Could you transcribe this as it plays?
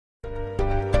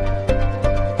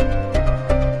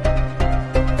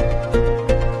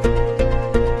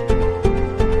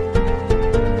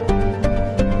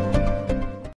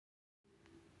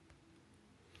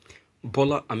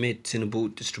Bola Ahmed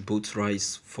Tinubu distributes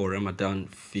rice for Ramadan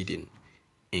feeding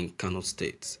in Kano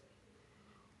State.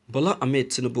 Bola Ahmed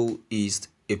Tinubu is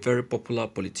a very popular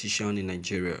politician in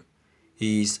Nigeria.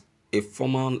 He is a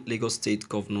former Lagos State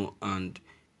governor and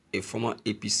a former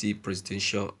APC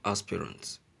presidential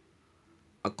aspirant.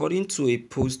 According to a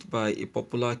post by a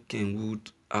popular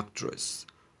Kenwood actress,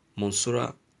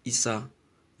 Monsura Issa,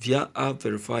 via her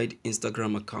verified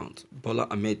Instagram account, Bola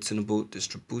Ahmed Tinubu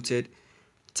distributed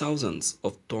thousands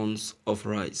of tons of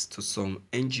rice to some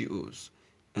NGOs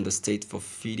in the state for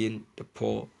feeding the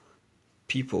poor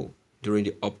people during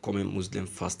the upcoming Muslim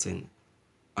fasting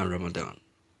and Ramadan.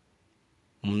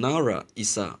 Munara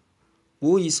Issa,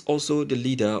 who is also the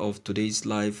leader of Today's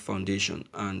Life Foundation,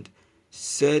 and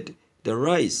said the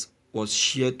rice was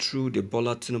shared through the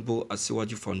Bola Tinubu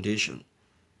Asiwaju Foundation,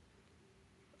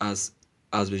 as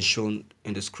has been shown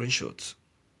in the screenshots.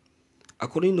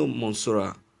 According to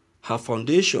Monsura, her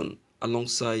foundation,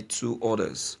 alongside two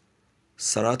others,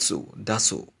 Saratu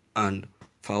Daso and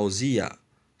Fauzia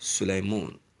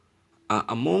Sulaiman, are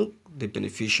among the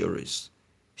beneficiaries.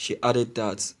 She added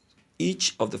that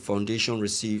each of the foundation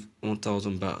received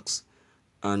 1,000 bags,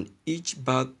 and each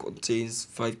bag contains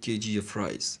 5 kg of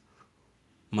rice.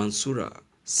 Mansura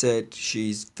said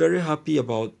she is very happy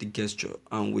about the gesture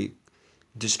and will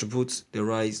distribute the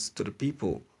rice to the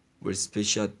people with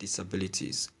special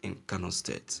disabilities in Kano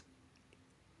State.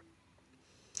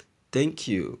 Thank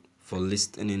you for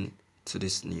listening to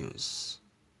this news.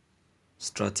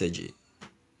 Strategy.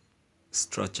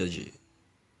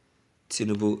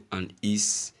 Tinubu and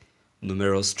his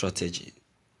numerous strategy.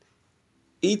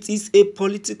 It is a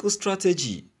political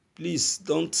strategy. Please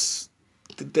don't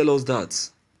tell us that.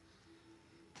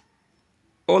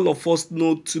 All of us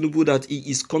know Tinubu that he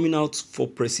is coming out for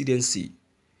presidency.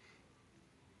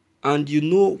 And you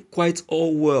know quite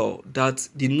all well that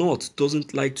the North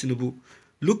doesn't like Tinubu.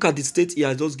 Look at the state he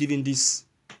has just given this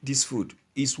food.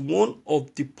 It's one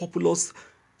of the populous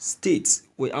states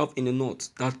we have in the North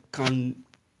that can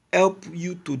help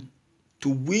you to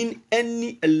win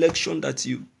any election that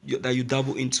you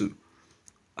dabble into,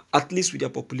 at least with their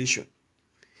population.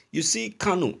 You see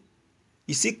Kano,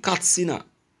 you see Katsina,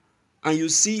 and you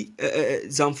see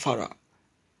Zamfara.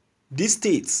 These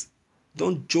states,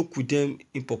 don't joke with them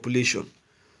in population.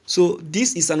 So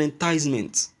this is an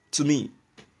enticement to me.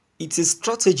 It's a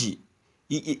strategy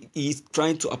he is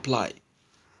trying to apply.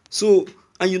 So,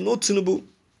 and you know Tinubu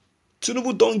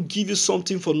don't give you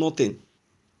something for nothing.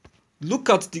 Look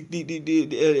at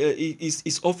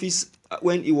his office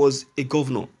when he was a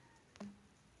governor.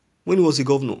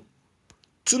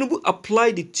 Tinubu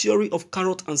applied the theory of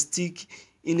carrot and stick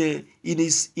in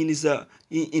his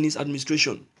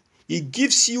administration. He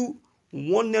gives you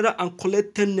 1 naira and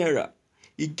collect 10 naira.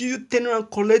 He gives you 10 naira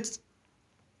and collect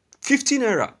 15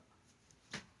 naira.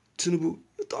 Tinubu,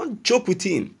 you don't joke with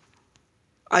him.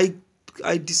 I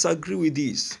disagree with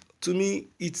this. To me,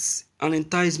 it's an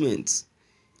enticement.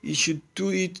 He should do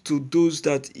it to those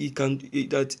that he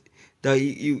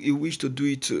wish to do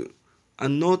it to,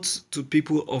 and not to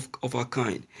people of our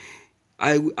kind.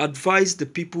 I advise the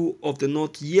people of the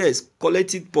North, yes,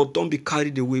 collect it, but don't be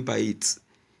carried away by it,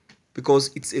 because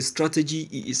it's a strategy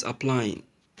he is applying.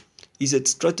 It's a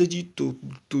strategy to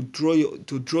draw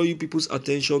you people's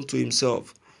attention to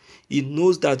himself. He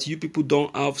knows that you people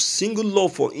don't have single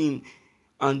love for him,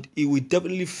 and he will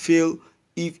definitely fail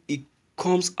if he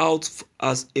comes out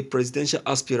as a presidential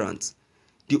aspirant.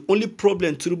 The only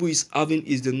problem Tinubu is having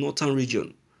is the northern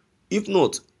region. If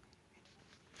not,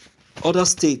 other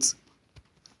states,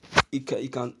 he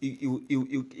can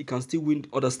still win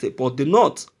other states, but the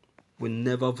North will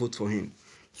never vote for him.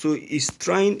 So he's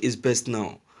trying his best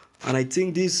now, and I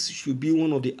think this should be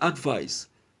one of the advice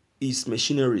his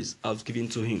machineries have given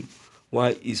to him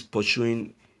while he's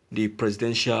pursuing the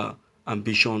presidential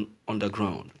ambition on the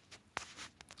ground.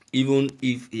 Even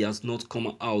if he has not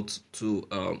come out to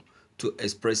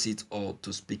express it or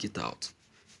to speak it out,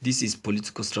 this is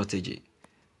political strategy.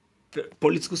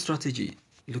 Political strategy.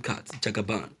 Look at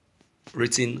Jagaban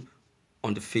written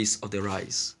on the face of the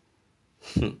rice.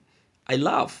 I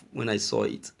laugh when I saw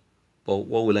it, but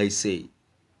what will I say?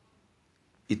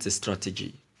 It's a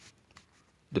strategy.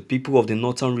 The people of the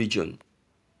northern region,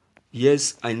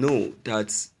 yes, I know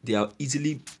that they are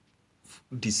easily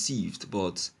deceived,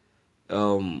 but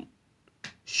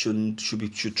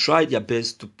should try their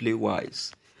best to play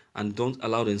wise and don't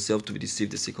allow themselves to be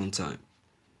deceived the second time.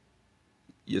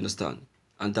 You understand?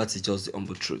 And that is just the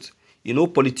humble truth. You know,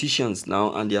 politicians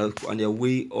now and their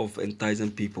way of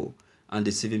enticing people and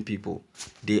deceiving people,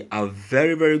 they are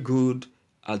very, very good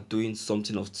at doing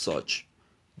something of such.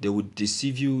 They will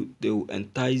deceive you, they will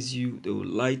entice you, they will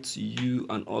lie to you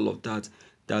and all of that.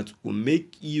 That will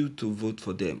make you to vote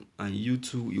for them. And you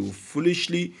too, you will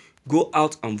foolishly go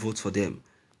out and vote for them.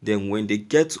 Then when they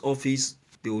get to office,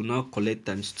 they will now collect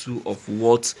 ×2 of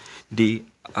what they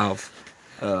have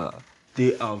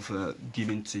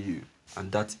given to you.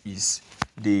 And that is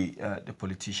the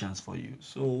politicians for you.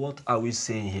 So what are we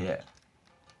saying here?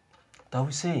 What are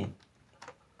we saying?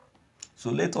 So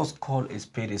let us call a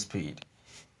spade a spade.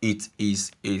 It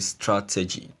is a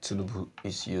strategy Tinubu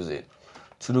is using.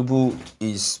 Tinubu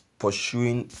is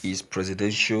pursuing his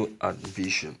presidential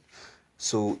ambition.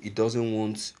 So he doesn't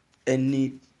want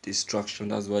any distraction.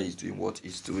 That's why he's doing what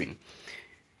he's doing.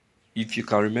 If you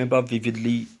can remember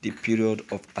vividly the period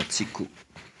of Atiku,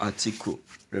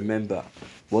 remember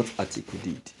what Atiku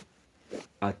did.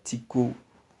 Atiku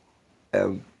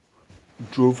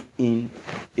drove in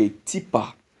a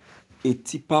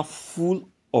tipper full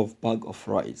of bag of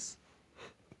rice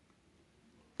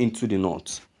into the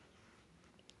north.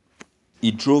 He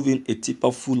drove in a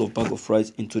tipper full of bag of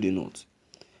rice into the north.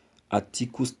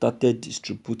 Atiku started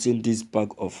distributing this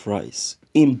bag of rice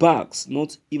in bags,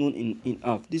 not even in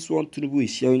half. This one Tinubu is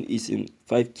sharing is in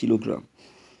 5 kilograms.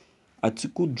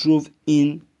 Atiku drove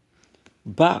in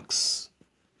bags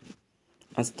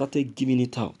and started giving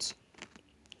it out.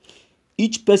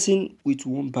 Each person with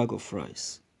 1 bag of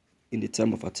rice in the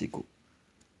time of Atiku.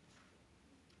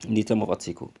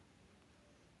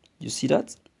 You see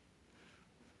that?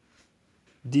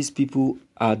 These people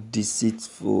are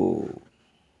deceitful.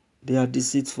 They are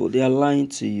deceitful. They are lying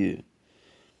to you.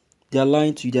 They are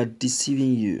lying to you. They are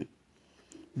deceiving you.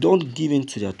 Don't give in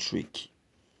to their trick.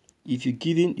 If you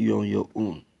give in, you're on your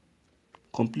own.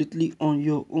 Completely on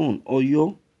your own.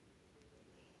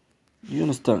 You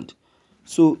understand?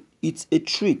 So it's a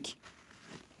trick.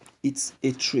 It's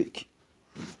a trick.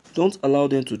 Don't allow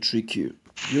them to trick you.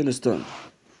 You understand?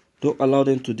 Don't allow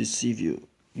them to deceive you.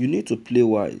 You need to play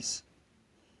wise.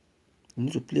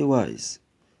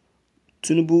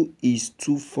 Tinubu is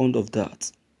too fond of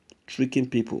that. Tricking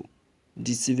people,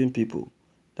 deceiving people.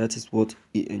 That is what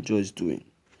he enjoys doing.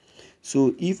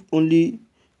 So if only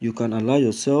you can allow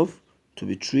yourself to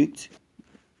be tricked,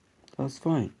 that's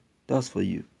fine. That's for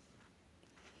you.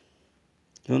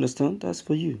 You understand? That's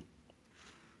for you.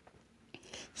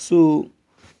 So,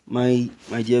 my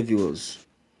dear viewers,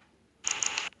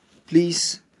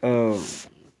 please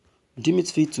deem it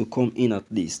fit to come in at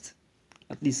least.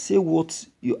 At least say what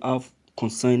you have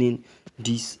concerning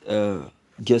this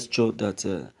gesture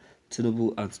that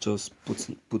Tinubu has just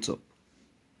put up.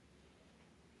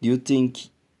 Do you think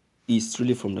it's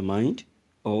really from the mind,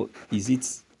 or is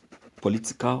it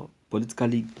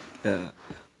politically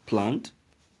planned?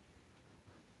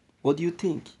 What do you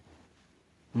think?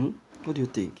 What do you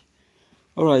think?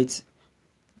 All right.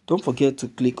 Don't forget to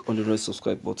click on the red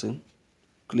subscribe button.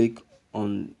 Click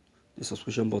on the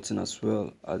subscription button as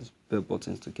well as bell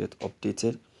buttons to get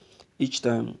updated each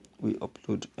time we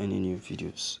upload any new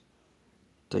videos.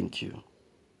 Thank you.